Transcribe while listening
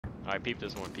Alright, peep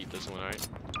this one, alright?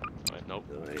 Alright, nope.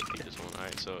 Alright. Peep this one,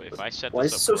 alright, so if I set Why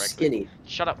this is up it so correctly. skinny?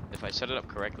 Shut up! If I set it up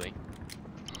correctly.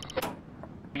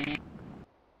 I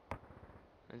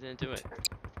didn't do it.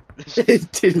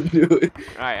 It didn't do it.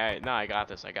 Alright, no, I got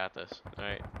this,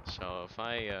 Alright, so if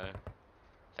I,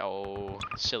 oh,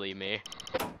 silly me.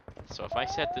 So if I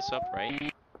set this up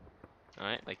right,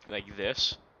 alright, like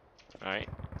this, alright,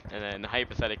 and then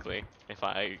hypothetically, if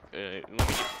I, let me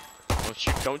get,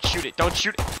 don't shoot it,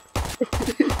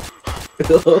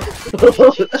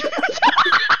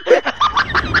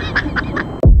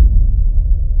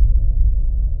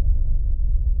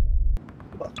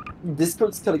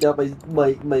 Discord's cutting out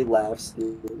my laughs,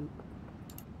 dude.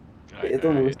 Alright,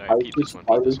 peep this one,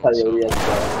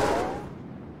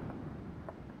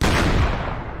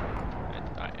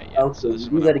 so you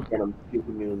do that again, I'm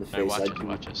puking you in the face.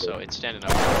 Watch this. So it's standing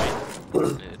up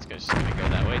right. It's just gonna go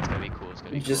that way. It's gonna be cool.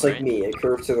 Just cool, like me, it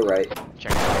curves to the right.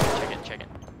 Check it.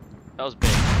 That was big.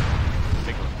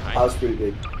 Big one. Right? That was pretty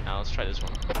big. Now let's try this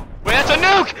one. Wait, that's a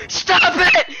nuke! Stop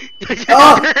it!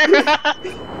 Oh!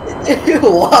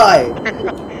 Why?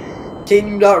 Can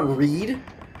you not read?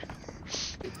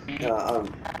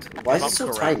 Why is it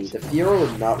so tiny? The Fiora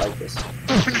would not like this.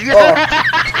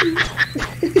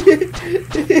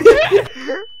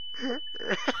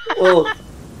 Oh.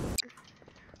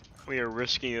 We are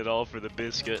risking it all for the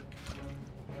biscuit.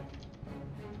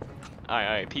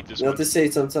 Alright, peep this You one. have to say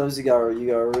sometimes you gotta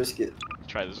risk it.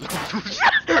 Try this one.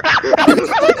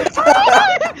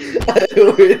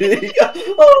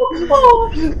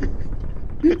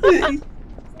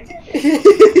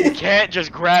 You can't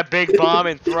just grab big bomb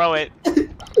and throw it.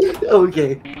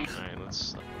 Okay. Alright,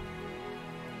 let's.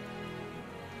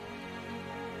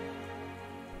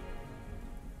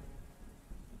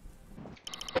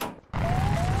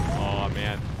 Oh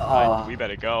man. We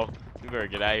better go. We better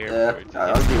get out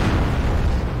of here.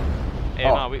 Hey,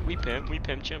 no, we pimp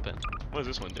chimping. What does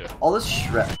this one do? All this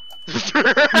Shrek.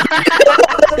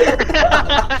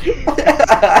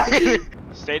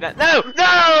 Stay down. No!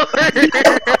 No!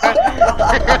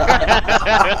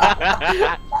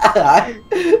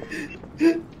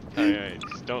 Alright,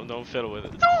 just don't fiddle with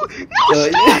it. No!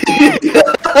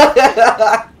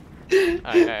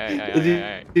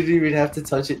 Alright. You didn't even have to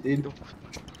touch it, dude.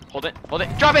 Hold it.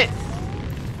 Drop it!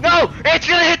 No! It's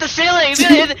gonna hit the ceiling! It's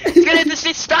gonna hit the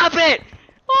ceiling! Stop it!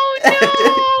 Oh no!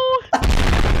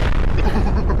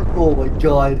 Oh my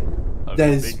god. That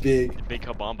is big. Big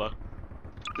kabamba.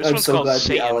 This I'm one's so called glad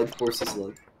Satan. the Allied forces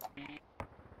look.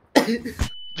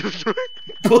 This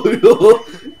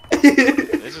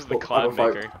is the cloud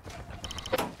maker.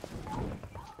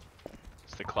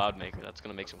 It's the cloud maker. That's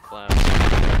gonna make some clouds.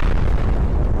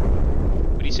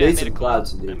 What do you say? I made a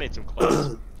clouds, dude. I made some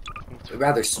clouds. A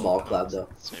rather small cloud, though.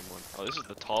 Same one. Oh, this is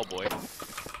the tall boy.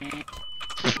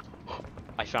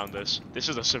 I found this. This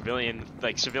is a civilian.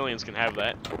 Like civilians can have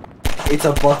that. It's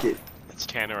a bucket. It's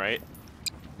tannerite.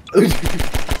 It's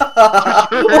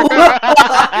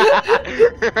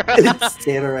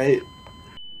tannerite.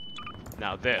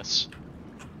 Now this.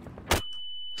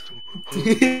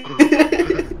 You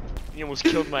almost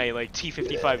killed my like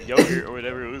T55 yogurt or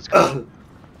whatever it was called.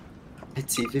 A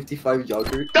T55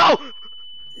 yogurt? No!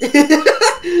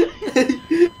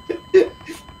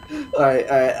 Alright,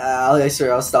 I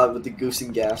swear I'll stop with the goose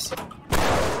and gas.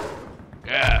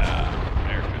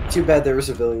 Yeah. Too bad there were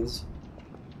civilians.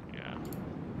 Yeah.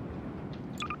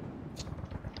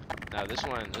 Now this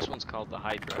one's called the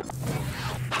Hydra.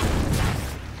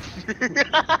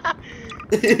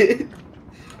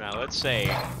 Now let's say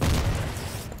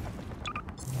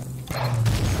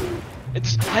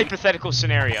it's a hypothetical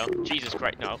scenario. Jesus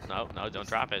Christ! No, don't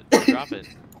drop it. Don't drop it.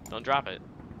 Don't drop it.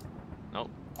 Nope.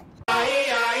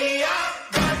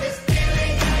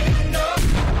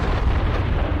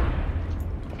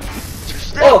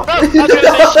 Oh! I was gonna say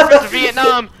ship to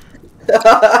Vietnam.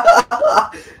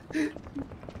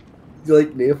 You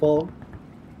like napalm?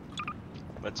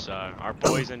 Let's our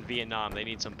boys in Vietnam. They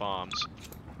need some bombs.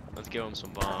 Let's give them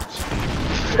some bombs.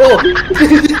 Oh!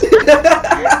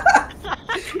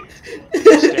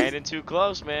 Standing too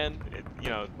close, man. You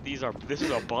know, this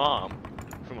is a bomb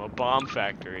from a bomb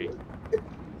factory.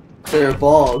 They're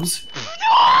bombs.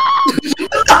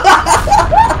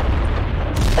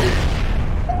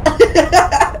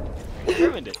 You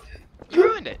ruined it. You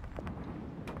ruined it.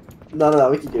 No,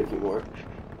 we can do a few more.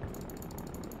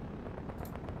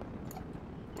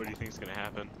 What do you think's gonna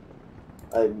happen?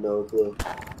 I have no clue.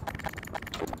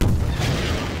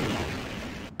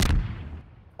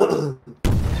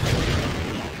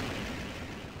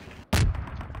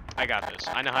 I got this.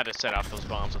 I know how to set off those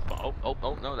bombs with oh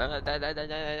no,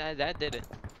 that did it.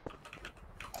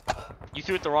 You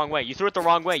threw it the wrong way. You threw it the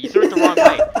wrong way. You threw it the wrong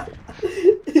way.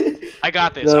 I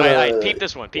got this. Alright, peep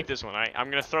this one. Peep this one. Alright, I'm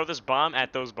gonna throw this bomb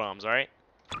at those bombs. Alright.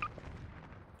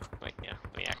 Wait, yeah.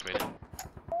 Let me activate it.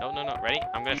 No, no, no. Ready?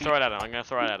 I'm gonna throw it at him. I'm gonna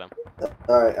throw it at him.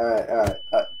 Alright.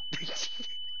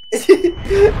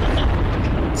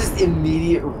 Just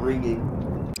immediate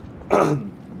ringing.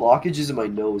 Blockages in my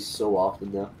nose so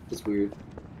often now. It's weird.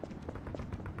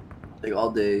 Like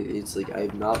all day, it's like I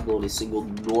have not blown a single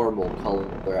normal color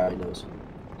out of my nose.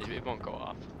 It won't go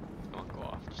off. It won't go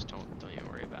off. Just don't even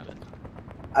worry about it.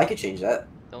 I could change that.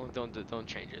 Don't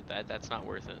change it. That's not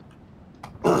worth it.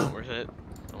 Not worth it.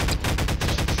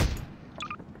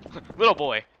 Little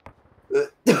boy. No,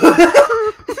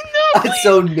 I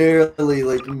so narrowly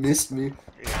like missed me.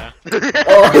 Yeah.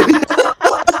 Oh.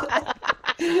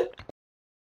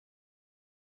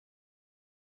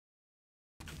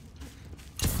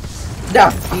 Now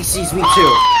he sees me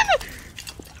too.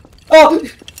 Oh.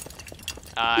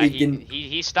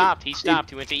 He stopped. He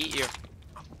stopped. He went to eat you.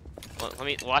 Well,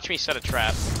 watch me set a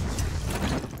trap.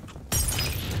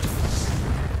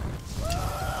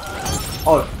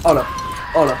 Oh no.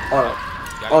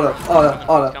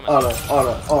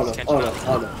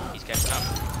 He's catching up.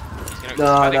 He's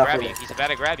about to grab you. He's about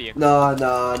to grab you. No.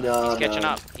 He's catching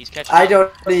up. He's catching up. I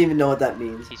don't even know what that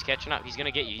means. He's catching up. He's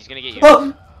gonna get you. He's gonna get you.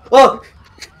 Oh!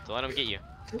 So let him get you.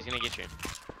 He's gonna get you.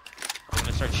 I'm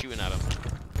gonna start shooting at him.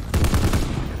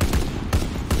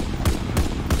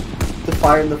 The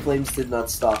fire and the flames did not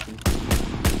stop him.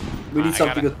 We need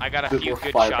something with I got a few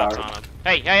good firepower. shots on him.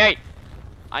 Hey!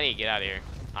 I need to get out of here.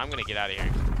 I'm gonna get out of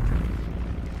here.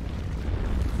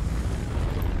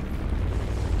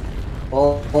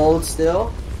 Hold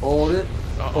still. Hold it.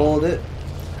 Hold it.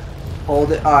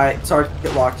 Hold it. Alright,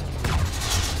 target locked.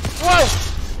 Whoa!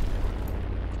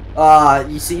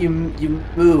 You see, you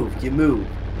moved. You moved.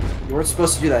 You weren't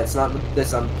supposed to do that. It's not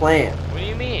this on plan. What do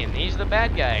you mean? He's the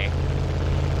bad guy.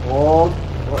 Hold.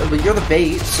 Well, but you're the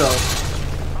bait, so.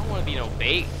 I don't want to be no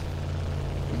bait.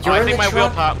 You're I think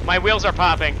my wheels are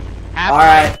popping.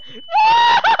 Alright.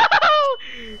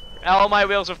 All my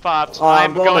wheels have popped.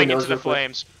 I'm going into the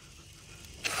flames.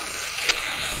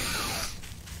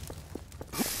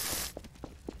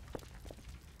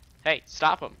 Hey,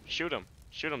 stop him. Shoot him.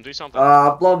 Shoot him. Do something.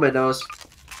 Blow my nose.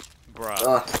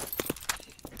 Bruh.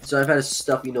 So I've had a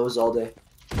stuffy nose all day.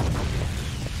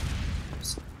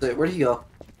 So, where'd he go?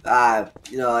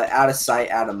 You know, out of sight,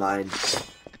 out of mind.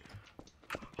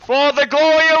 For the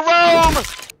glory of Rome!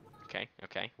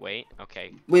 Okay, wait,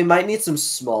 okay. We might need some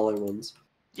smaller ones.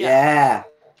 Yeah.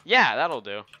 Yeah, that'll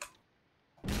do.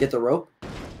 Get the rope?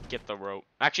 Get the rope.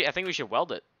 Actually, I think we should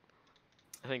weld it.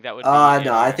 I think that would be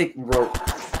no, I think rope.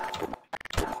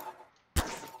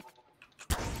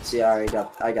 See, I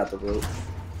got the rope.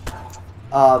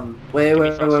 Wait.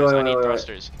 I need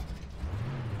thrusters.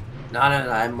 No,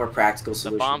 I'm more practical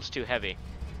solution. The bomb's too heavy.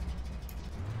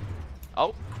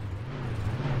 Oh.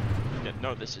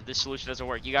 No, this solution doesn't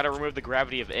work. You gotta remove the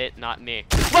gravity of it, not me.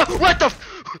 What the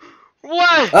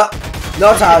what?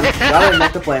 No time. Gotta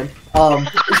make the plan.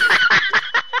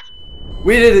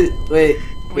 We did it. Wait.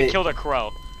 We killed a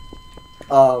crow.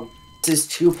 This is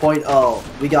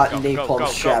 2.0. We got napalm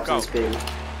strapped to this baby.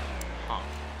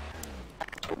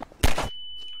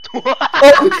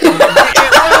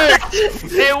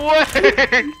 It worked!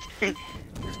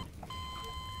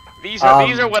 These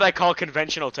are what I call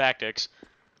conventional tactics.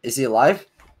 Is he alive?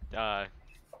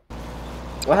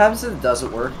 What happens if it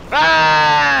doesn't work?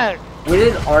 Ah! We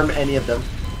didn't arm any of them.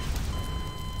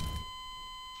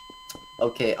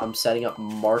 Okay, I'm setting up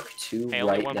Mark II hey,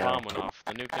 right only one now. bomb went off.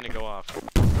 The nuke gonna go off.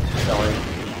 Sorry.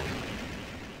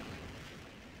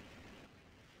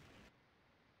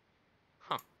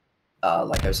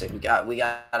 Like I was saying, we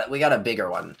got a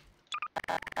bigger one.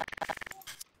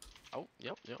 Oh,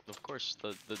 yep, of course,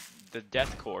 the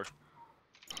death core.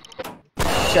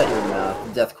 Shut your mouth.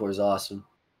 The death core is awesome.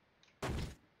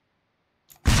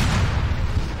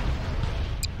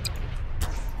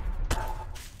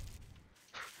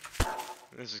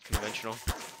 This is conventional,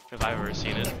 if I've ever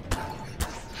seen it.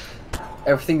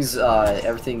 Everything's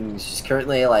just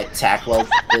currently like tack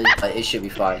welded. It should be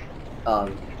fine.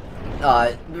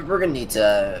 We're gonna need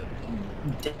to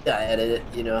edit it,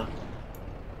 you know.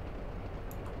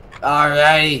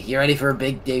 Alrighty, you ready for a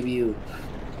big debut?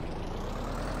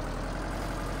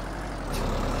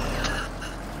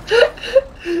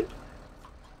 Wait.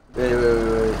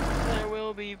 There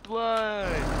will be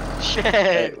blood.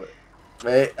 Shit.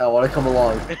 Wait, I want to come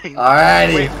along.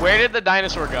 Alrighty. Wait, where did the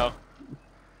dinosaur go?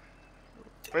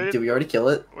 Did we already kill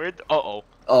it? Uh oh.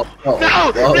 Oh, oh,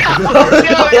 No! oh. No!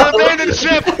 You abandoned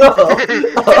ship!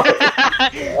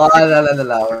 Oh,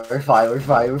 no. We're fine. We're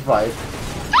fine.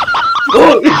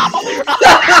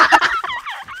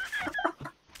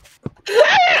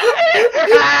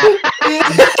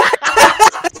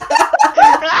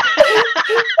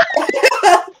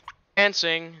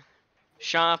 Dancing,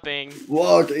 shopping,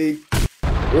 Walking,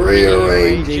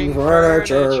 rearranging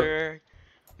furniture.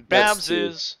 Babs That's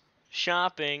is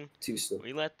shopping. too slow.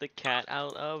 We let the cat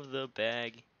out of the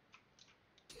bag.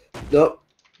 Nope.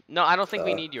 No, I don't think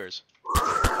we need yours.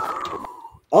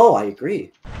 Oh, I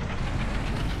agree.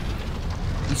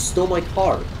 You stole my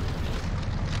car.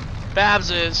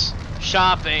 Babs is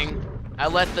shopping. I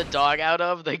let the dog out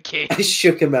of the cage. I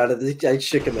shook him out.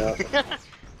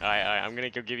 Alright, I'm gonna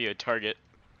go give you a target.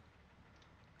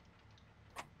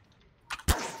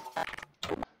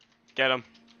 Get him.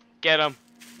 Get him.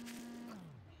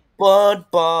 Blood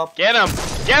Bob. Get him.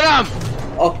 Get him.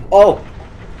 Oh.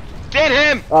 Get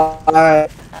him.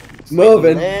 Alright.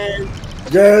 Moving.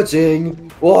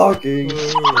 Dancing. Walking.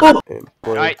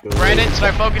 Alright, Brandon,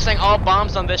 start focusing all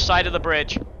bombs on this side of the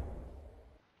bridge.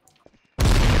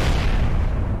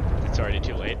 It's already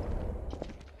too late.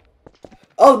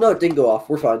 Oh no, it didn't go off.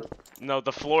 We're fine. No,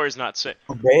 the floor is not safe.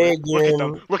 Look Begging. at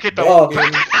them. Look at them. Oh.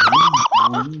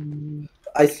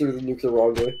 I threw the nuke the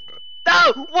wrong way.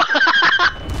 No!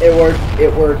 It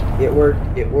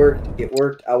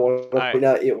worked. I want to point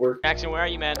out it worked. Jackson, where are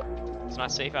you, man? It's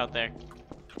not safe out there.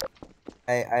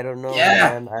 I don't know,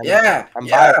 Yeah, man. I'm yeah.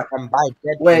 by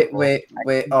dead Wait.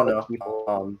 people. Oh no.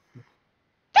 People.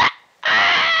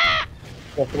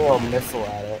 I'll throw a missile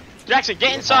at it. Jackson,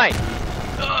 get inside!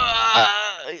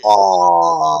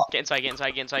 Oh! Get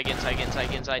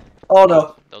inside. Oh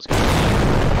no. Those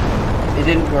guys. It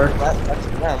didn't work. That's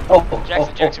them. Oh.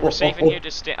 Jackson, we're safe in here.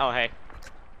 Just stay. Oh, hey.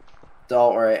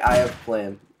 Don't worry. I have a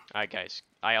plan. Alright, guys.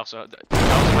 I also. That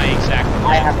was my exact plan.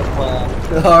 I have a plan.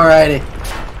 Alrighty.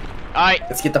 Alright.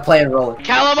 Let's get the plan rolling.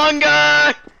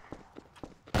 Calamunga!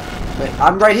 Wait,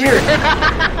 I'm right here.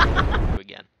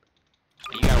 Again.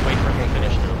 You gotta wait for him to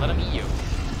finish. Let him eat you.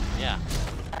 Yeah.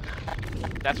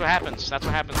 That's what happens. That's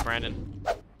what happens, Brandon.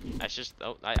 That's just.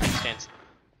 Oh, I can't.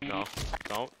 No.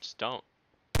 Don't. Just don't.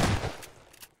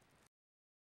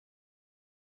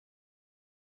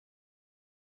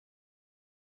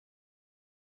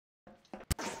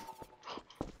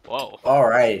 Whoa.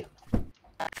 Alright.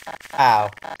 Ow.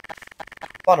 I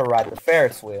want to ride the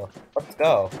Ferris wheel. Let's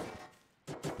go.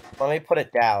 Let me put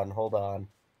it down. Hold on.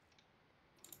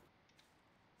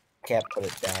 Can't put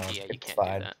it down. Yeah, you it's can't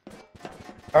fine. do that.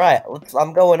 Alright,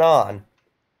 I'm going on.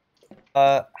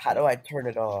 How do I turn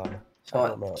it on? I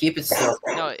don't know. Keep it still.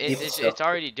 No, Keep it still. it's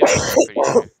already doing it, I'm pretty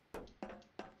sure.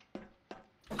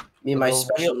 Me and my The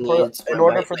special wheel- needs. In or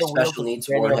order my for the wheel special to needs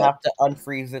spin, warhead. you'll have to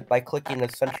unfreeze it by clicking the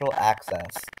central axis.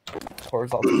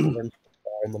 Horizontal in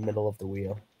the middle of the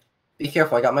wheel. Be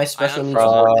careful. I got my special needs. I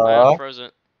unfroze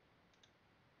it.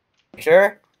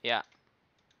 Sure? Yeah.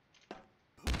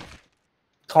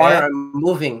 Connor, Okay. I'm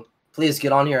moving. Please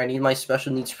get on here. I need my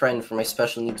special needs friend for my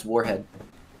special needs warhead.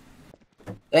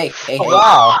 Hey. Oh,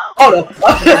 wow. Oh no.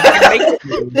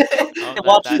 Oh,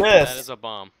 Watch that this. is a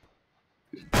bomb.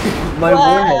 My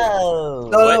warhead. Whoa.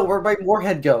 No, where'd my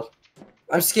warhead go?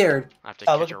 I'm scared. I have to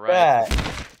Oh, catch look a at ride. that.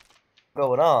 What's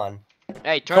going on?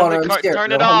 Hey, turn Connor, the I'm car. scared. Turn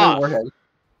No, it hold my off. warhead.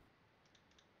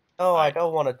 No, I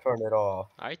don't want to turn it off.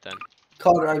 All right then.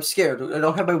 Connor, I'm scared. I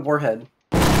don't have my warhead.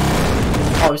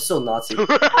 Oh, I'm still Nazi.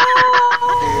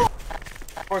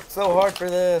 Worked so hard for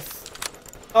this.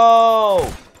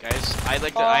 Oh! Guys, I'd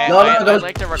like to. No, I'd don't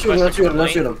like to shoot request him, a don't shoot him, don't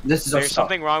complaint. shoot him. This is our There's stop.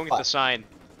 something wrong with the sign.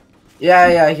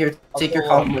 Yeah, here. Take your go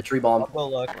look. complimentary bomb. I'll go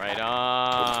look. Right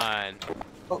on.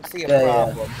 Don't see a Yeah.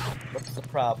 problem. What's the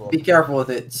problem? Be careful with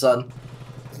it, son.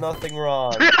 There's nothing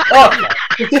wrong. Oh!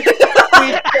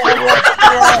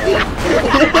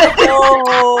 No!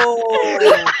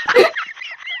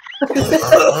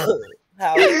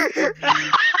 How?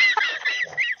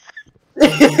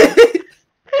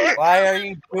 Why are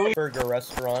you doing burger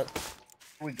restaurant?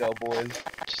 Here we go, boys.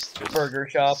 Just Burger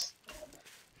shop.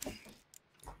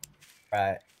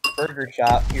 Right. Burger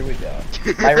shop. Here we go.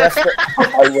 My restaurant.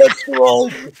 My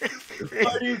restaurant.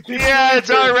 Why do you keep Yeah, it's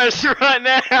doing our this? restaurant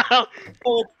now.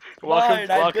 Oh, Welcome.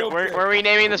 fine, I built it. We're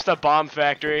renaming this the Bomb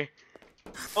Factory.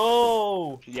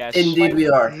 Oh, Yes. Indeed we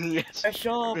are. Yes. my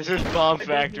shop. This is Bomb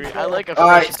Factory. I like a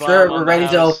Alright, fresh bomb sir, on we're the ready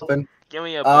to house. open. Give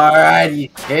me a bomb.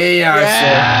 Alrighty. Here you are,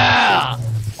 Yeah!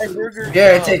 My burger sir.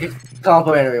 Here, shop. take a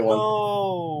complimentary one.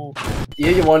 No.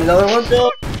 You want another one?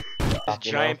 No. This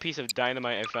giant piece of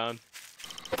dynamite I found.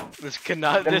 This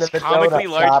cannot. Welcome This to the comically donut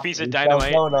large shop. piece of We sell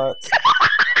dynamite. donuts.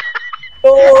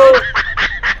 Oh.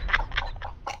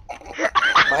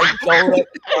 donut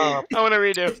shop. I want to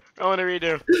redo. I want to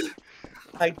redo.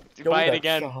 My Buy it donut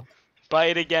again. shop. Buy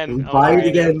it again. I Buy wanna it redo.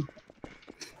 again.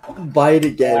 Buy it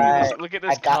again. Alright, Look at I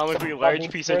this got comically some large money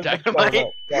piece for of the dynamite.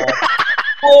 donut shop.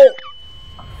 Oh!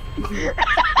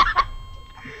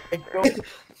 I don't-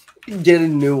 Get a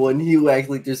new one. He will act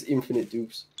like there's infinite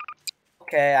dupes.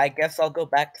 Okay, I guess I'll go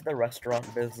back to the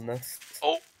restaurant business.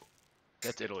 Oh,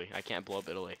 that's Italy. I can't blow up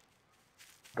Italy.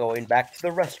 Going back to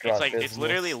the restaurant It's like business. it's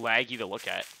literally laggy to look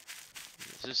at.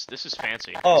 This is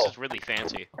fancy. Oh. This is really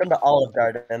fancy. Welcome to Olive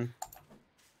Garden.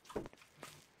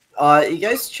 You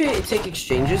guys take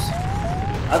exchanges?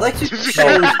 I'd like to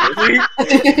exchange.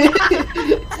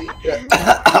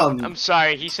 I'm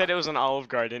sorry. He said it was an Olive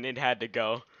Garden. It had to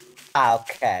go.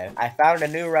 Okay, I found a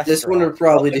new restaurant. This one would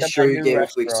probably Welcome to destroy the your new game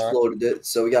if we restaurant. exploded it,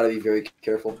 so we gotta be very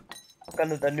careful. Welcome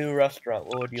to the new restaurant.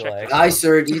 What would you Check like? this Hi,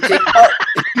 sir. Do you take?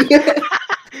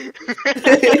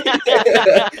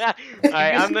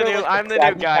 Alright, I'm the new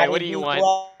guy. What do you want?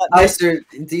 Hi, sir.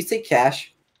 Do you take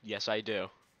cash? Yes, I do.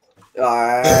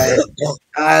 Alright.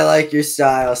 I like your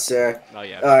style, sir. Oh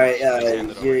yeah. Alright, please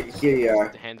hand it over. here you are.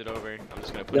 Hand it over. I'm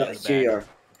just gonna put No, it in the here you bag.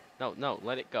 are. No,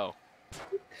 let it go.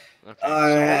 Okay.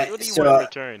 Alright, So what do you so- want in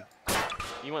return?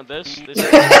 You want this? This is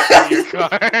for your car.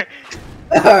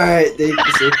 Alright, thank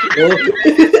you, sir.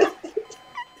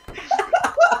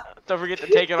 Don't forget to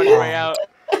take it on your way out.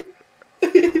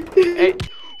 Hey.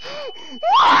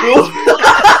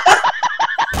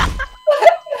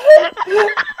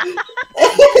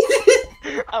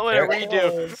 I want to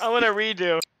redo. I want to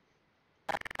redo.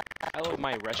 I love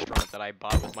my restaurant that I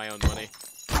bought with my own money.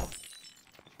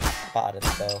 Bought it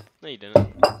though. No, you didn't.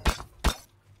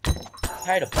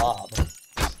 Hi to Bob.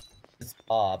 It's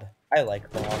Bob. I like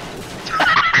Bob. Bob,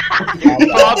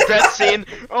 that scene.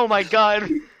 Oh my god.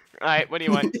 Alright, what do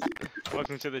you want?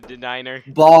 Welcome to the diner.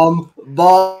 Bomb. Yeah,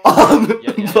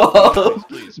 Bomb.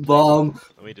 please. Bomb.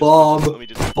 Let me just, Bomb. Let me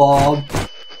just. Bomb.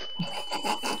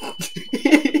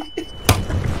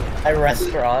 My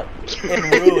restaurant in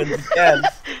ruins again.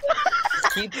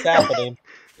 Keeps happening.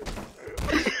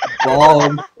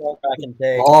 Bomb. Go back and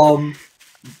take.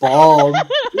 Bomb.